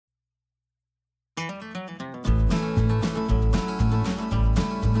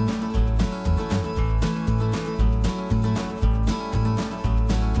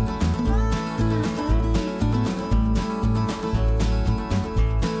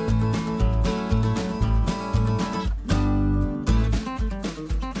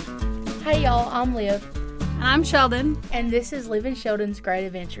Hey y'all, I'm Liv, And I'm Sheldon. and this is Liv and Sheldon's Great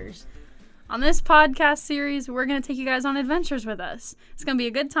Adventures. On this podcast series, we're going to take you guys on adventures with us. It's going to be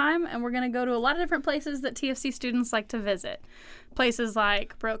a good time, and we're going to go to a lot of different places that TFC students like to visit. Places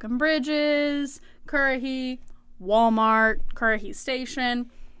like Broken Bridges, Currahee, Walmart, Currahee Station,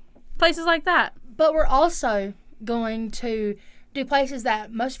 places like that. But we're also going to do places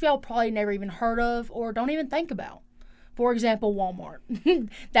that most of y'all probably never even heard of or don't even think about. For example, Walmart.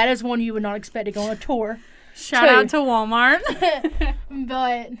 That is one you would not expect to go on a tour. Shout out to Walmart.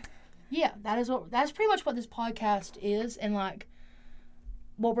 But yeah, that's pretty much what this podcast is, and what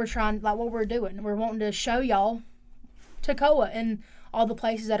we're doing. We're wanting to show y'all Toccoa and all the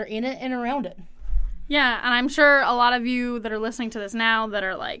places that are in it and around it. Yeah, and I'm sure a lot of you that are listening to this now that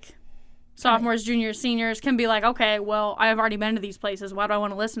are like sophomores, juniors, seniors can be like, okay, well, I've already been to these places. Why do I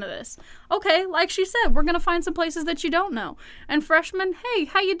want to listen to this? Okay, like she said, we're going to find some places that you don't know. And freshmen, hey,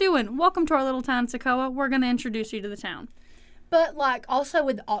 how you doing? Welcome to our little town, Toccoa. We're going to introduce you to the town. But, also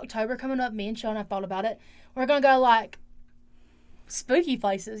with October coming up, me and Sean have thought about it. We're going to go, spooky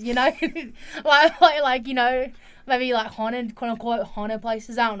places, you know? Maybe, haunted, quote-unquote, haunted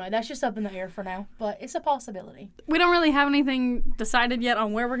places. I don't know. That's just up in the air for now. But it's a possibility. We don't really have anything decided yet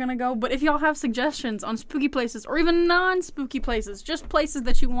on where we're going to go. But if y'all have suggestions on spooky places or even non-spooky places, just places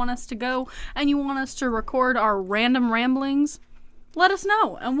that you want us to go and you want us to record our random ramblings, let us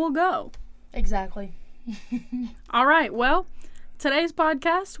know and we'll go. Exactly. All right, well, today's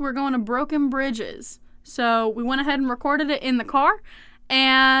podcast, we're going to Broken Bridges. So we went ahead and recorded it in the car,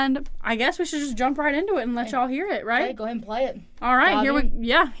 and I guess we should just jump right into it and let y'all hear it, right? Okay, go ahead and play it. All right,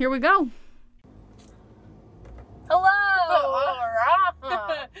 here we go. Hello!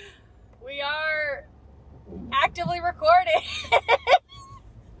 Alright. We are actively recording.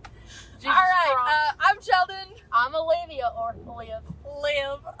 Alright, I'm Sheldon. I'm Olivia, or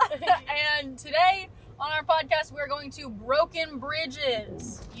Liv. And today on our podcast we're going to Broken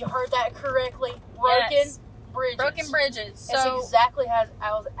Bridges. You heard that correctly. Yes. Bridges. Broken Bridges. That's So exactly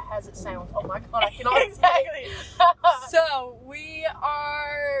as it sounds. Oh my god, I cannot exactly. So we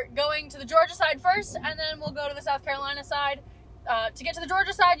are going to the Georgia side first, and then we'll go to the South Carolina side. To get to the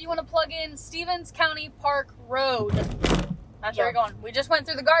Georgia side, you want to plug in Stevens County Park Road. That's where you're going. We just went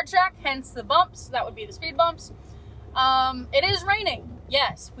through the guard shack, hence the bumps. That would be the speed bumps. It is raining.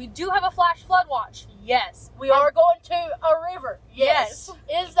 Yes. We do have a flash flood watch. Yes. We are going to a river. Yes.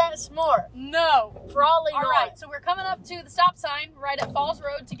 Is that smart? No. Probably All not. right. So we're coming up to the stop sign right at Falls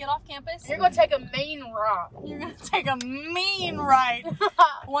Road to get off campus. You're going to take a mean right. You're going to take a mean right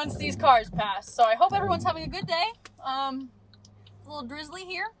once these cars pass. So I hope everyone's having a good day. A little drizzly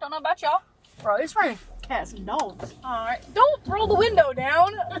here. Don't know about y'all. Bro, it's raining cats and dogs. All right. Don't roll the window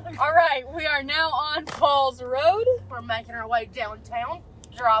down. All right. We are now on Falls Road. We're making our way downtown,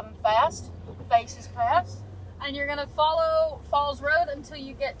 driving fast, faces past. And you're going to follow Falls Road until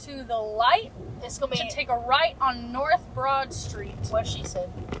you get to the light. It's going to be... Take a right on North Broad Street. what she said.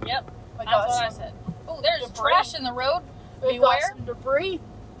 Yep. We That's got what I some said. Oh, there's debris. trash in the road. We've got Beware. some debris.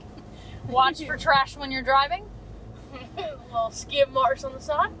 Watch for trash when you're driving. Little skid marks on the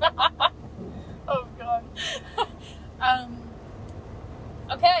side. Oh, God.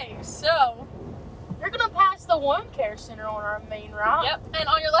 Okay, so... You're going to pass the wound care center on our main right. Yep, and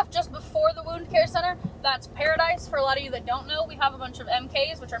on your left, just before the Wound Care Center, that's Paradise. For a lot of you that don't know, we have a bunch of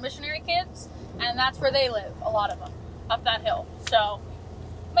MKs, which are missionary kids, and that's where they live, a lot of them, up that hill. So,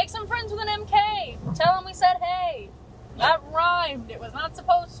 make some friends with an MK. Tell them we said hey. That rhymed. It was not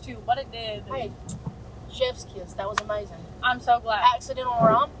supposed to, but it did. Hey, chef's kiss. That was amazing. I'm so glad. Accidental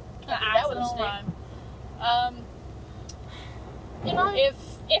rhyme. That was rhyme. You know,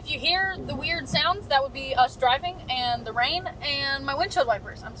 If you hear the weird sounds, that would be us driving and the rain and my windshield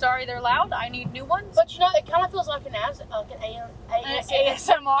wipers. I'm sorry they're loud. I need new ones. but you know, it kind of feels like an ASMR.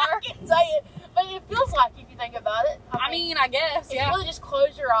 ASMR. I can't say it, but it feels like if you think about it. I mean, I guess, if yeah. you really just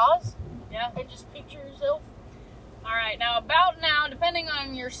close your eyes, Yeah. and just picture yourself. All right, now about now, depending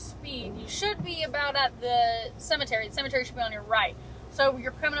on your speed, you should be about at the cemetery. The cemetery should be on your right. So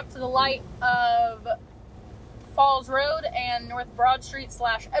you're coming up to the light of Falls Road and North Broad Street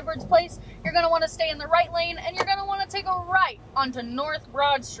 / Edwards Place. You're going to want to stay in the right lane, and you're going to want to take a right onto North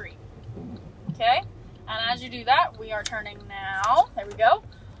Broad Street. Okay? And as you do that, we are turning now. There we go.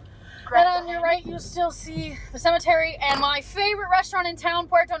 And on your right, you still see the cemetery and my favorite restaurant in town,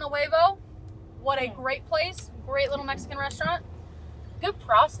 Puerto Nuevo. What a great place. Great little Mexican restaurant. Good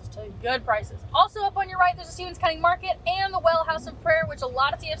prices, too. Good prices. Also up on your right, there's a Stevens County Market and the Well House of Prayer, which a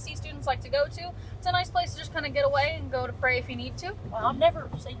lot of TFC students like to go to. It's a nice place to just kind of get away and go to pray if you need to. Well, I've never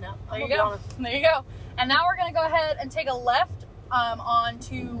seen that. There you go. There you go. And now we're going to go ahead and take a left on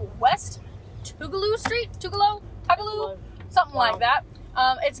to West Tougaloo Street, Tougaloo, something like that.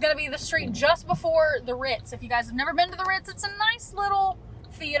 It's going to be the street just before the Ritz. If you guys have never been to the Ritz, it's a nice little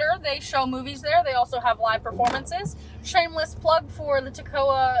theater. They show movies there. They also have live performances. Shameless plug for the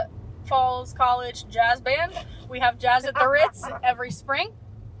Toccoa Falls College Jazz Band. We have jazz at the Ritz every spring.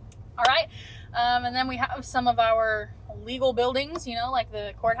 All right. And then we have some of our legal buildings, you know, like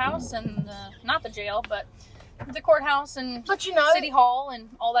the courthouse and not the jail, but the courthouse and City Hall and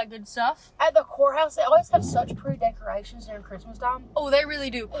all that good stuff. At the courthouse, they always have such pretty decorations during Christmas time. Oh, they really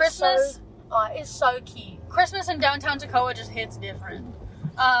do. Christmas. It's so cute. Christmas in downtown Toccoa just hits different.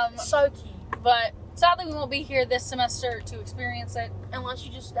 So cute. But sadly, we won't be here this semester to experience it. Unless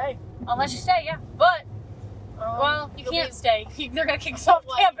you just stay. Unless you stay, yeah. But, well, you can't stay. They're going to kick us off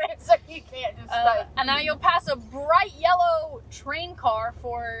campus. So you can't just stay. And now you'll pass a bright yellow train car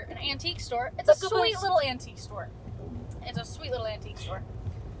for an antique store. It's a sweet little antique store.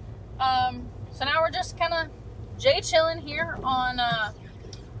 So now we're just kind of chilling here on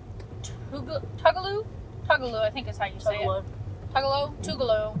Tougaloo, I think is how you say it.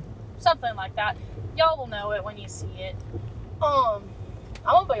 Tougaloo, something like that. Y'all will know it when you see it.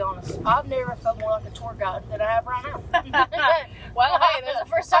 I'm gonna be honest. I've never felt more like a tour guide than I have right now. Well, hey, there's a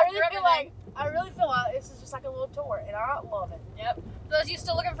first time for everything. I really feel like this is just like a little tour, and I love it. Yep. For those of you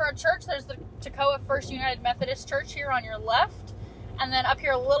still looking for a church, there's the Toccoa First United Methodist Church here on your left. And then up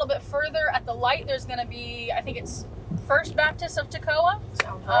here a little bit further at the light, there's going to be, I think it's First Baptist of Toccoa.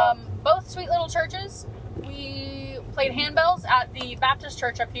 Sounds right. Both sweet little churches. We played handbells at the Baptist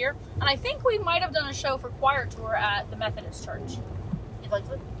church up here. And I think we might have done a show for choir tour at the Methodist church. You think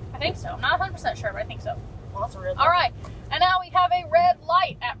so? I think so. I'm not 100% sure, but I think so. Well, that's a red light. All right. And now we have a red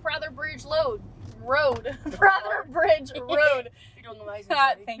light at Prather Bridge Road. Prather Bridge Road. You're doing amazing.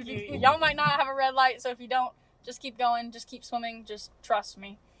 Thank you. Y'all might not have a red light, so if you don't, just keep going. Just keep swimming. Just trust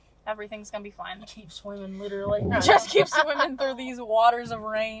me. Everything's going to be fine. Keep swimming, literally. Just keep swimming through these waters of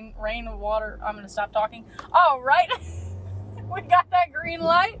rain of water. I'm going to stop talking. All right. We got that green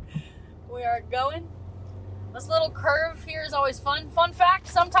light. We are going. This little curve here is always fun. Fun fact,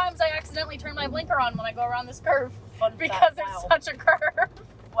 sometimes I accidentally turn my blinker on when I go around this curve. Because there's such a curve.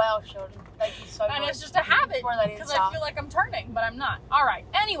 Wow, Sheldon. Thank you so much. And it's just a habit because I feel like I'm turning, but I'm not. All right.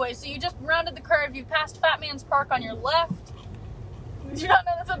 Anyway, so you just rounded the curve. You passed Fat Man's Park on your left. Did you not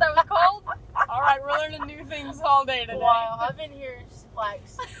know that's what that was called? All right, we're learning new things all day today. Wow, I've been here like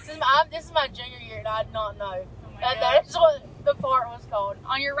this is my junior year, and I did not know. And that is what the part was called.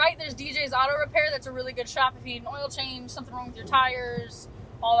 On your right, there's DJ's Auto Repair. That's a really good shop if you need an oil change, something wrong with your tires,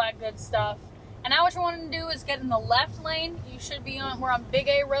 all that good stuff. And now what you're wanting to do is get in the left lane. You should be on, we're on Big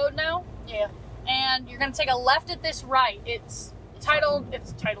A Road now. Yeah. And you're going to take a left at this right. It's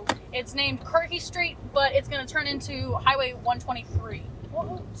named Kirky Street, but it's going to turn into Highway 123.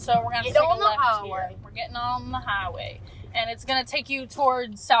 So we're going to take a left here. We're getting on the highway. And it's going to take you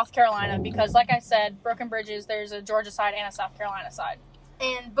towards South Carolina because, like I said, Broken Bridges, there's a Georgia side and a South Carolina side.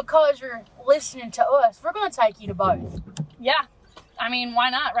 And because you're listening to us, we're going to take you to both. Yeah. I mean, why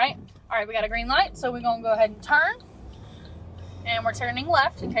not, right? All right, we got a green light, so we're going to go ahead and turn. And we're turning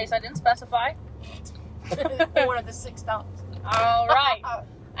left, in case I didn't specify. One of the 6 stops. All right.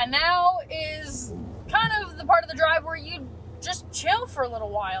 And now is kind of the part of the drive where you just chill for a little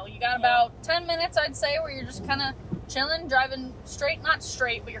while. You got about 10 minutes, I'd say, where you're just kind of chilling, driving straight, not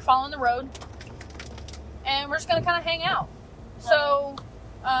straight, but you're following the road. And we're just going to kind of hang out. So,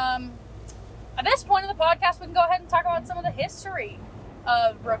 at this point in the podcast, we can go ahead and talk about some of the history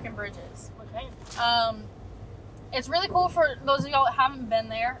of Broken Bridges. Okay. It's really cool for those of y'all that haven't been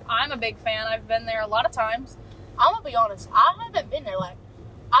there. I'm a big fan. I've been there a lot of times. I'm going to be honest. I haven't been there. Like,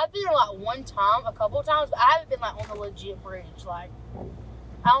 I've been there, like, one time, a couple of times, but I haven't been, like, on the legit bridge. Like,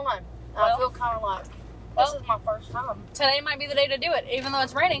 I don't know. I feel kind of like, this is my first time. Today might be the day to do it. Even though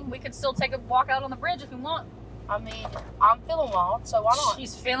it's raining, we could still take a walk out on the bridge if you want. I mean, I'm feeling wild, so why not?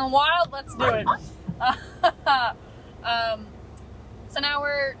 She's feeling wild. Let's do it. So now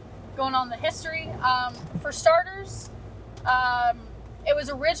we're going on the history. For starters, it was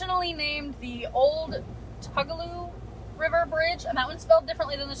originally named the Old Tougaloo River Bridge, and that one's spelled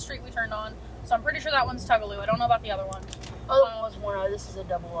differently than the street we turned on. So I'm pretty sure that one's Tougaloo. I don't know about the other one. Oh, that was one O. This is a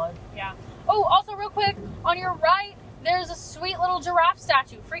double O. Yeah. Oh, also real quick, on your right, there's a sweet little giraffe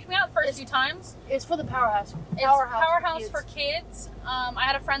statue. Freaked me out the first few times. It's for the Powerhouse. It's Powerhouse for kids. I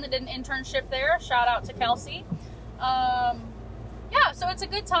had a friend that did an internship there. Shout out to Kelsey. Yeah, so it's a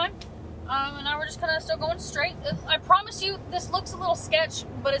good time. And now we're just kind of still going straight. I promise you, this looks a little sketch,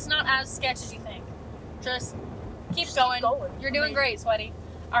 but it's not as sketch as you think. Just keep going. You're doing great, Sweaty.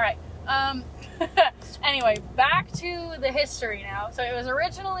 All right. Anyway, back to the history now. So it was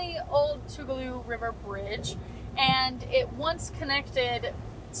originally Old Tougaloo River Bridge, and it once connected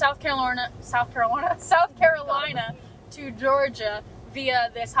South Carolina to Georgia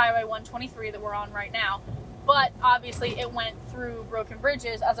via this Highway 123 that we're on right now. But obviously it went through broken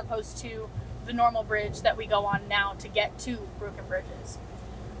bridges as opposed to the normal bridge that we go on now to get to broken bridges.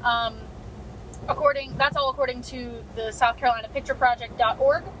 That's all according to the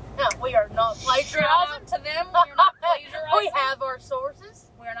SouthCarolinaPictureProject.org. No, we are not Shout plagiarizing. out to them. We're not plagiarizing. We have our sources.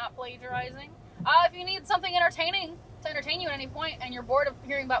 We're not plagiarizing. If you need something entertaining to entertain you at any point and you're bored of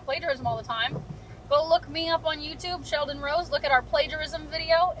hearing about plagiarism all the time, go look me up on YouTube, Sheldon Rose. Look at our plagiarism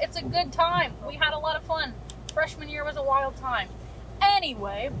video. It's a good time. We had a lot of fun. Freshman year was a wild time.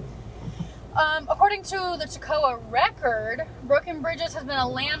 Anyway, according to the Toccoa record, Broken Bridges has been a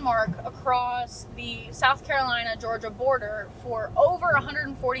landmark across the South Carolina-Georgia border for over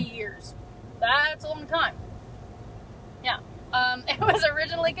 140 years. That's a long time. Yeah. It was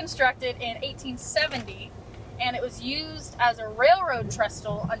originally constructed in 1870, and it was used as a railroad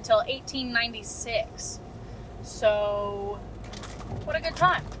trestle until 1896. So, what a good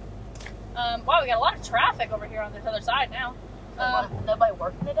time. Wow, we got a lot of traffic over here on this other side now. Nobody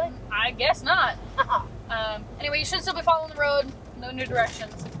working today? I guess not. Anyway, you should still be following the road. No new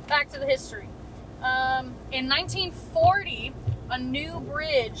directions. Back to the history. In 1940, a new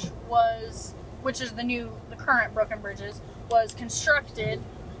bridge which is the current Broken Bridges, was constructed,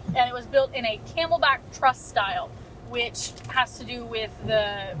 and it was built in a camelback truss style, which has to do with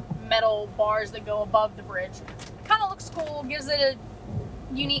the metal bars that go above the bridge. It kind of looks cool, gives it a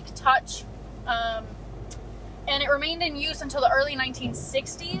unique touch. And it remained in use until the early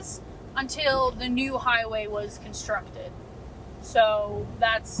 1960s, until the new highway was constructed. So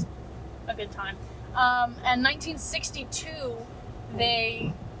that's a good time. And 1962,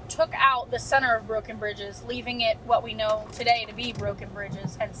 they took out the center of Broken Bridges, leaving it what we know today to be Broken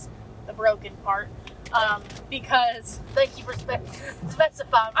Bridges, hence the broken part. Because... Thank you for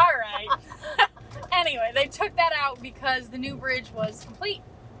specifying. All right. Anyway, they took that out because the new bridge was complete.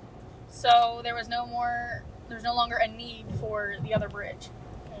 So there was no longer a need for the other bridge.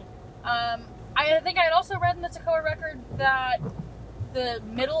 I think I had also read in the Toccoa record that the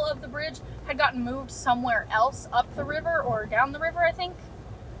middle of the bridge had gotten moved somewhere else up the river or down the river, I think,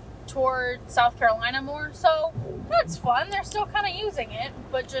 toward South Carolina more. So that's fun. They're still kind of using it,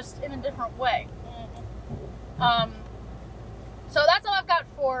 but just in a different way. So that's all I've got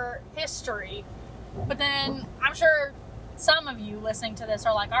for history. But then I'm sure some of you listening to this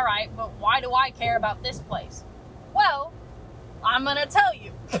are like, all right, but why do I care about this place? Well, I'm going to tell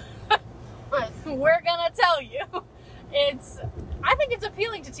you. We're going to tell you. I think it's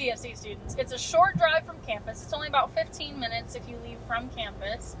appealing to TFC students. It's a short drive from campus. It's only about 15 minutes if you leave from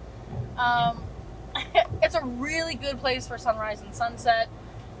campus. It's a really good place for sunrise and sunset.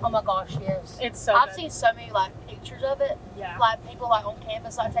 Oh my gosh, yes. It's so I've good. seen so many pictures of it. Yeah. People on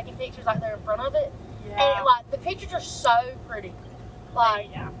campus taking pictures they're in front of it. Yeah. And the pictures are so pretty.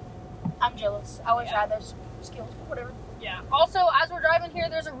 Yeah. I'm jealous. I wish I had those skills, but whatever. Yeah. Also, as we're driving here,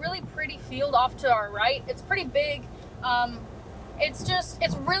 there's a really pretty field off to our right. It's pretty big.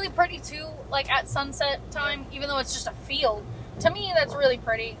 It's really pretty too, at sunset time, even though it's just a field. To me, that's really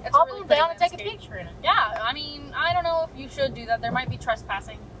pretty. It's I'll a really go pretty down and take a landscape. picture in it. Yeah, I mean, I don't know if you should do that. There might be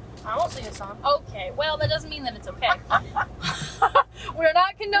trespassing. I won't see the sun. Okay, well, that doesn't mean that it's okay. We're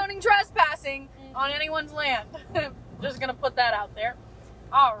not condoning trespassing on anyone's land. Just gonna put that out there.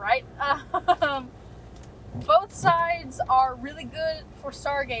 All right. Both sides are really good for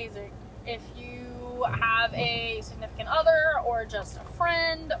stargazing. If you have a significant other, or just a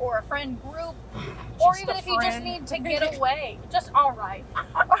friend, or a friend group, or even if you just need to get away,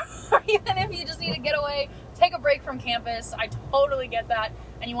 or even if you just need to get away, take a break from campus, I totally get that,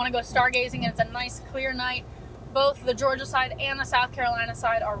 and you want to go stargazing and it's a nice clear night, both the Georgia side and the South Carolina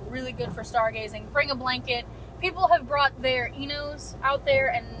side are really good for stargazing. Bring a blanket. People have brought their Enos out there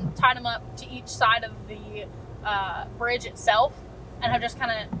and tied them up to each side of the bridge itself and have just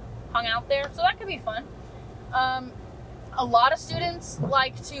kind of hung out there, so that could be fun. A lot of students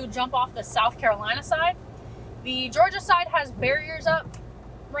like to jump off the South Carolina side. The Georgia side has barriers up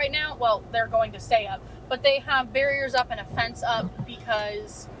right now. Well, they're going to stay up, but they have barriers up and a fence up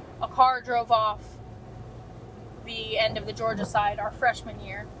because a car drove off the end of the Georgia side our freshman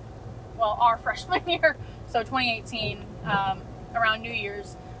year, so 2018, around New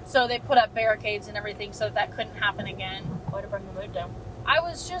Year's. So they put up barricades and everything so that couldn't happen again. Way to bring the mood down. I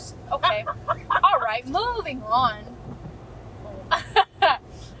was just, okay. All right, moving on.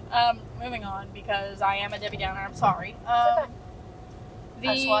 Moving on, because I am a Debbie Downer, I'm sorry. It's okay.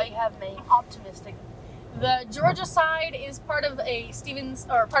 That's why you have me optimistic. The Georgia side is part of the Stevens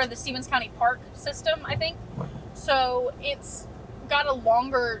County Park system, I think. So it's got a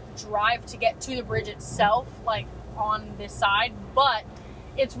longer drive to get to the bridge itself, like on this side, but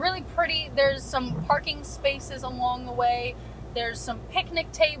it's really pretty. There's some parking spaces along the way. There's some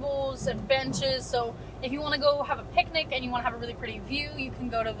picnic tables and benches. So if you want to go have a picnic and you want to have a really pretty view, you can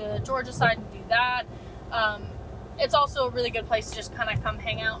go to the Georgia side and do that. It's also a really good place to just kind of come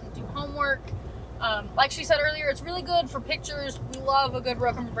hang out and do homework. Like she said earlier, it's really good for pictures. We love a good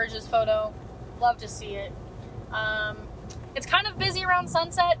Broken Bridges photo. Love to see it. It's kind of busy around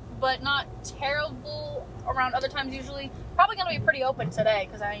sunset, but not terrible around other times usually. Probably going to be pretty open today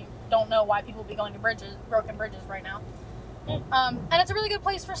because I don't know why people be going to Broken Bridges right now. And it's a really good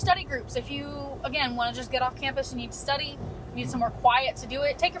place for study groups. If you, again, want to just get off campus and need to study, need some more quiet to do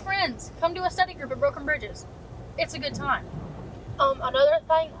it, take your friends. Come do a study group at Broken Bridges. It's a good time. Another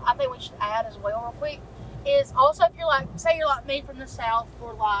thing I think we should add as well real quick is also if you're like, say you're like me from the South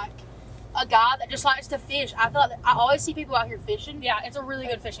or like a guy that just likes to fish. I feel like I always see people out here fishing. Yeah, it's a really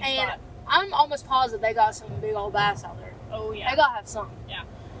good fishing spot. I'm almost positive they got some big old bass out there. Oh, yeah. They gotta have some. Yeah.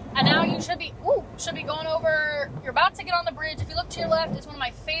 And now you should be going over, you're about to get on the bridge. If you look to your left, it's one of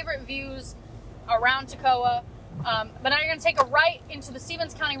my favorite views around Toccoa. But now you're going to take a right into the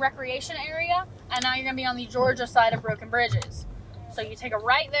Stevens County Recreation Area, and now you're going to be on the Georgia side of Broken Bridges. So you take a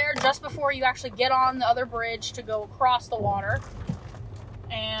right there just before you actually get on the other bridge to go across the water.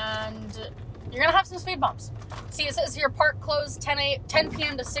 And you're going to have some speed bumps. See, it says here park closed 10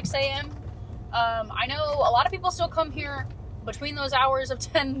 p.m. to 6 a.m. I know a lot of people still come here between those hours of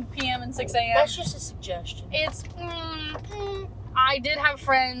 10 p.m. and 6 a.m. That's just a suggestion. It's, I did have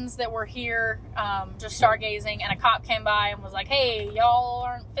friends that were here just stargazing, and a cop came by and was like, hey, y'all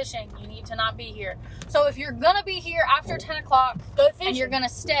aren't fishing. You need to not be here. So if you're going to be here after 10 o'clock Go fishing. and you're going to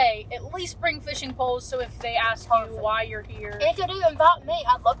stay, at least bring fishing poles so if they ask you why you're here. And if you do invite me,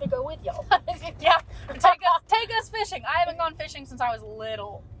 I'd love to go with y'all. Yeah, take us fishing. I haven't gone fishing since I was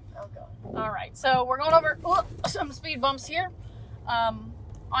little. Oh, God. All right, so we're going over some speed bumps here. On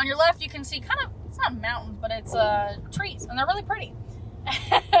your left, you can see kind of, it's not mountains, but it's trees, and they're really pretty.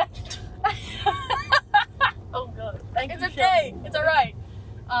 Oh, God. Thank you. It's okay. It's all right.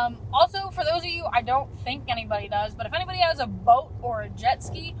 Also, for those of you, I don't think anybody does, but if anybody has a boat or a jet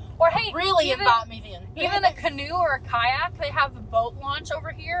ski, or hey, Really invite me then. even a canoe or a kayak, they have a boat launch over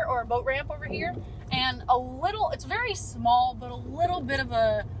here or a boat ramp over here, and it's very small, but a little bit of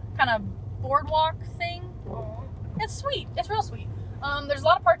a kind of boardwalk thing. It's sweet. It's real sweet. There's a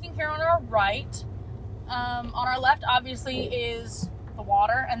lot of parking here on our right. On our left, obviously, is the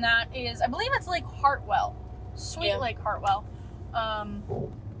water, and that is, I believe it's Lake Hartwell. Sweet Lake Hartwell.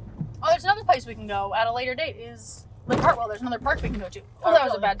 There's another place we can go at a later date is Lake Hartwell. There's another park we can go to. Oh, that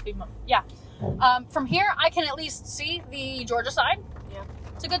was a bad speed bump. Yeah. From here, I can at least see the Georgia side. Yeah.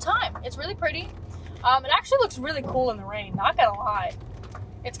 It's a good time. It's really pretty. It actually looks really cool in the rain, not gonna lie.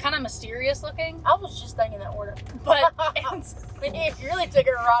 It's kind of mysterious looking. I was just thinking that word. But You really took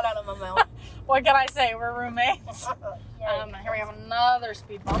it right out of my mouth. what can I say? We're roommates. Here we have another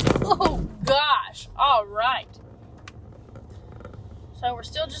speed bump. Oh, gosh. All right. So we're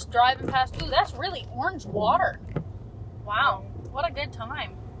still just driving past. Ooh, that's really orange water. Wow. What a good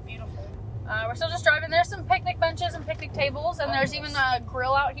time. Beautiful. We're still just driving. There's some picnic benches and picnic tables, and there's even a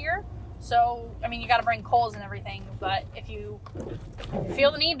grill out here. So, I mean, you got to bring coals and everything, but if you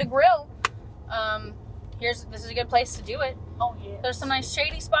feel the need to grill, this is a good place to do it. Oh, yeah. There's some nice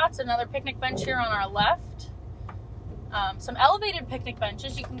shady spots, another picnic bench here on our left. Some elevated picnic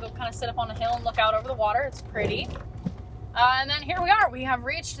benches. You can go kind of sit up on a hill and look out over the water. It's pretty. And then here we are. We have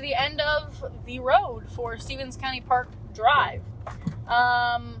reached the end of the road for Stevens County Park Drive.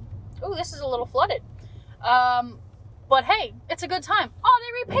 Ooh, this is a little flooded. But hey, it's a good time. Oh,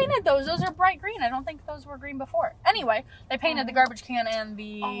 they repainted those. Those are bright green. I don't think those were green before. Anyway, they painted the garbage can and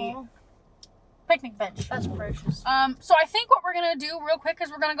the picnic bench. That's precious. So I think what we're going to do real quick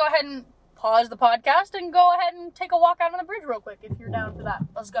is we're going to go ahead and pause the podcast and go ahead and take a walk out on the bridge real quick if you're down for that.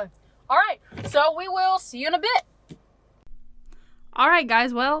 Let's go. All right. So we will see you in a bit. All right,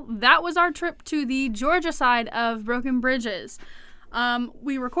 guys. Well, that was our trip to the Georgia side of Broken Bridges.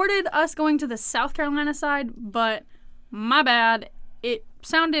 We recorded us going to the South Carolina side, but my bad. It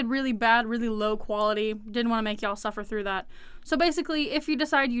sounded really bad, really low quality. Didn't want to make y'all suffer through that. So basically, if you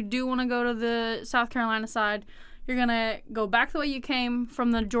decide you do want to go to the South Carolina side, you're going to go back the way you came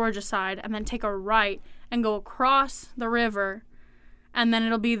from the Georgia side and then take a right and go across the river. And then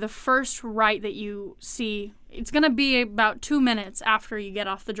it'll be the first right that you see It's going to be about 2 minutes after you get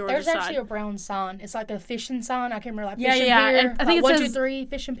off the Georgia There's side. actually a brown sign. It's like a fishing sign. I can't remember, like Yeah, fishing yeah. pier. I think it like says 123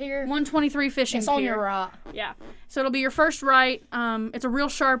 fishing pier. 123 fishing It's pier. on your right. Yeah. So it'll be your first right. It's a real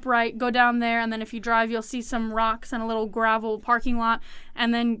sharp right. Go down there, and then if you drive, you'll see some rocks and a little gravel parking lot,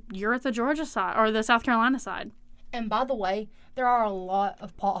 and then you're at the Georgia side or the South Carolina side. And by the way, there are a lot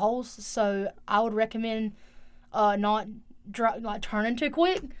of potholes, so I would recommend not turning too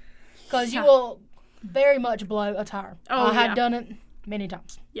quick, because you will very much blow a tire. Oh, I have yeah. done it many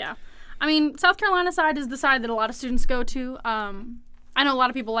times. Yeah. I mean, South Carolina side is the side that a lot of students go to. I know a lot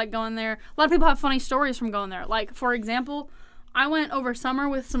of people like going there. A lot of people have funny stories from going there. Like, for example, I went over summer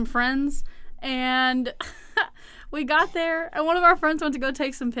with some friends, and we got there, and one of our friends went to go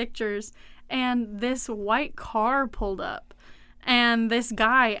take some pictures, and this white car pulled up. And this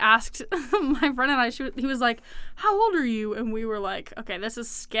guy asked my friend and I, he was like, "How old are you?" And we were like, "Okay, this is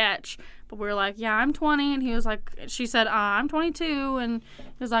sketch." But we were like, "Yeah, I'm 20. And he was like, she said, "I'm 22. And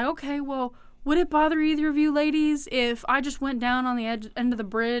he was like, "Okay, well, would it bother either of you ladies if I just went down on the end of the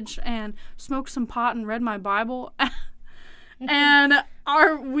bridge and smoked some pot and read my Bible?" And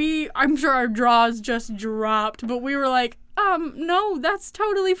I'm sure our jaws just dropped, but we were like, no, that's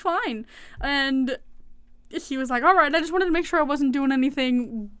totally fine. And he was like, "All right, I just wanted to make sure I wasn't doing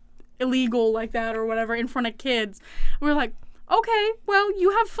anything illegal like that or whatever in front of kids." We were like, "Okay, well,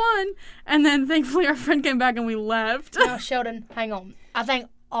 you have fun." And then thankfully our friend came back and we left. Now, Sheldon, hang on. I think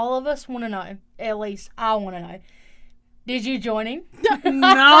all of us want to know, at least I want to know, did you join him?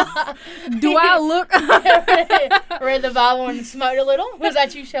 No. Do I look? Read the Bible and smoked a little? Was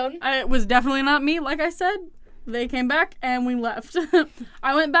that you, Sheldon? It was definitely not me, like I said. They came back and we left.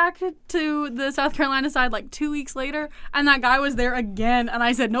 I went back to the South Carolina side like 2 weeks later, and that guy was there again. And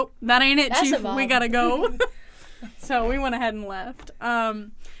I said, "Nope, that ain't it, That's Chief. a vibe. We gotta go." So we went ahead and left.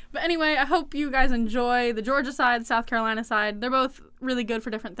 But anyway, I hope you guys enjoy the Georgia side, the South Carolina side. They're both really good for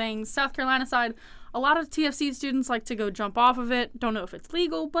different things. South Carolina side, a lot of TFC students like to go jump off of it. Don't know if it's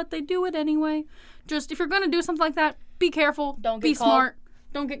legal, but they do it anyway. Just if you're going to do something like that, be careful. Don't be get caught. smart.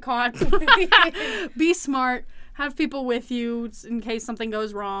 Don't get caught. Be smart. Have people with you in case something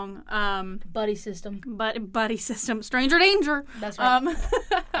goes wrong. Buddy system. Buddy system. Stranger danger. That's right.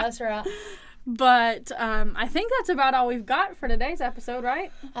 That's right. But I think that's about all we've got for today's episode,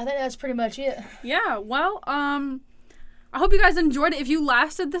 right? I think that's pretty much it. Yeah, well, I hope you guys enjoyed it. If you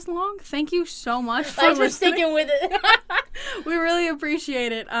lasted this long, thank you so much for Thanks for listening. sticking with it. We really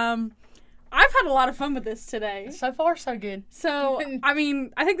appreciate it. I've had a lot of fun with this today. So far, so good. So, I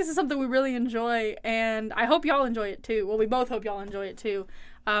mean, I think this is something we really enjoy, and I hope y'all enjoy it too. Well, we both hope y'all enjoy it too.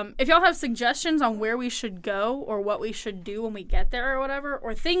 If y'all have suggestions on where we should go or what we should do when we get there or whatever,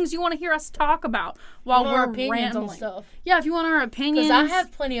 or things you want to hear us talk about while Our we're opinions rambling. on stuff. Yeah, if you want our opinions. Because I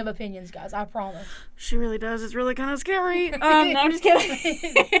have plenty of opinions, guys. I promise. She really does. It's really kind of scary. No, I'm just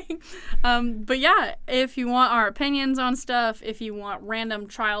kidding. But yeah, if you want our opinions on stuff, if you want random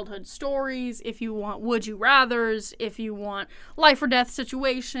childhood stories, if you want would you rathers, if you want life or death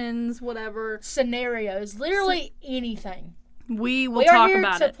situations, whatever. Scenarios. Literally anything. We will We are talk here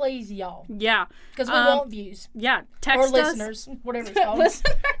about to it. please y'all. Yeah. Because we want views. Yeah. Text Or us. listeners. Whatever it's called.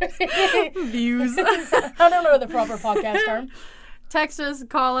 Listeners. Views. I don't know the proper podcast term. Text us,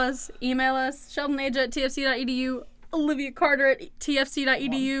 call us, email us. SheldonAja@tfc.edu. Olivia Carter at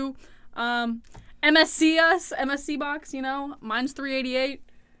tfc.edu. MSC us. MSC box, you know. Mine's 388.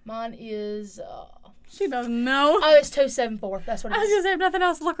 Mine is... She doesn't know. Oh, it's 274. That's what it I was is. gonna say, if nothing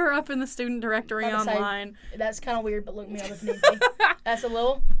else, look her up in the student directory About to say, online. That's kind of weird, but look me up if need be. That's a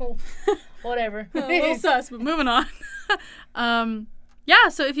little... whatever. A little sus, but moving on. Yeah,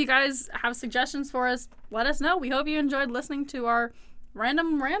 so if you guys have suggestions for us, let us know. We hope you enjoyed listening to our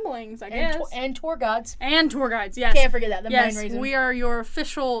random ramblings, I guess. And tour guides. And tour guides, yes. Can't forget that. The Yes, main reason. we are your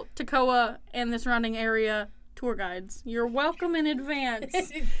official Toccoa and the surrounding area tour guides. You're welcome in advance.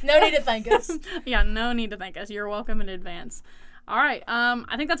 No need to thank us. Yeah, no need to thank us. You're welcome in advance. All right,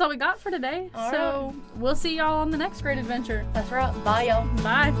 I think that's all we got for today. All so we'll see y'all on the next great adventure. That's right. Bye, y'all.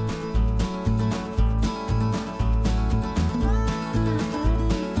 Bye.